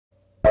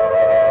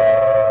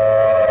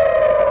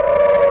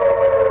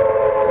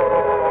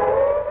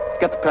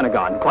get the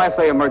Pentagon. Class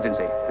A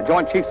emergency. The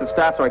Joint Chiefs of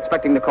Staffs are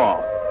expecting the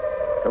call.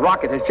 The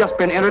rocket has just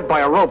been entered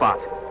by a robot.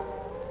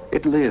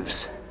 It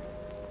lives.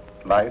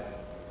 Life?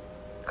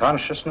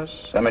 Consciousness?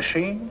 A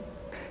machine?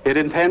 It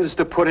intends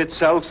to put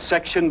itself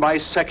section by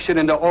section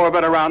into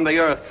orbit around the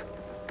Earth.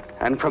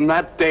 And from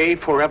that day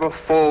forever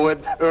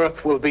forward,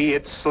 Earth will be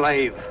its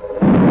slave.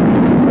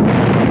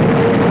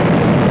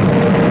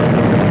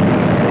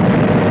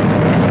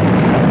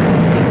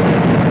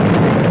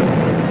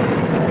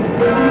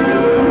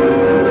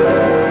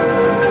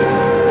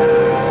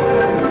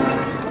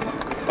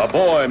 A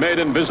boy made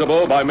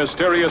invisible by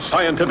mysterious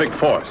scientific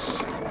force.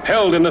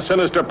 Held in the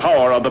sinister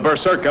power of the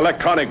Berserk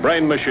electronic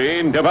brain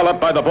machine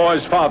developed by the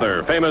boy's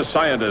father, famous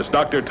scientist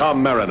Dr.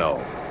 Tom Marino.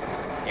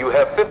 You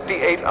have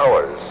 58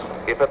 hours.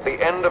 If at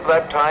the end of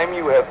that time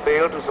you have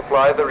failed to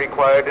supply the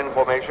required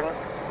information,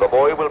 the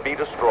boy will be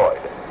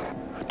destroyed.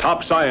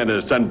 Top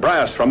scientists and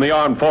brass from the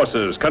armed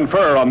forces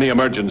confer on the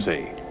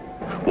emergency.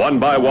 One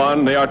by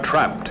one, they are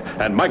trapped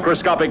and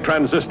microscopic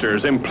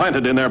transistors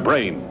implanted in their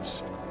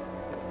brains.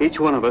 Each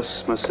one of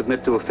us must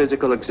submit to a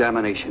physical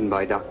examination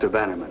by Dr.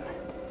 Bannerman.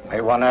 May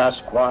one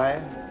ask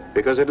why?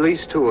 Because at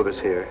least two of us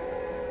here,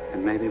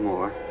 and maybe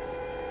more,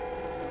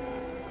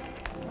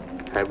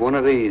 have one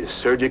of these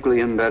surgically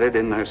embedded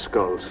in their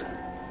skulls.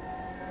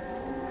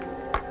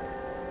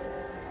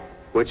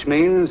 Which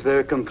means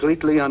they're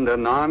completely under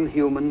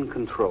non-human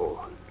control.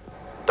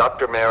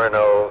 Dr.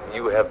 Marino,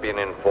 you have been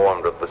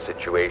informed of the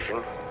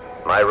situation.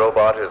 My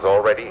robot is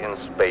already in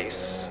space,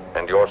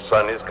 and your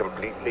son is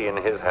completely in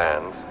his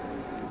hands.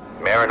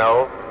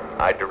 Marino,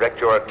 I direct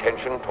your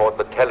attention toward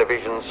the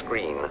television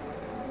screen.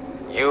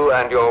 You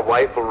and your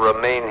wife will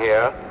remain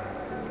here,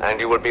 and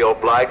you will be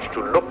obliged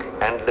to look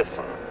and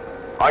listen.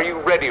 Are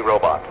you ready,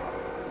 robot?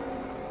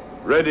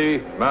 Ready,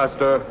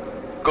 Master.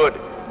 Good.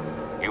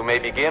 You may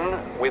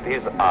begin with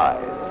his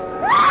eyes.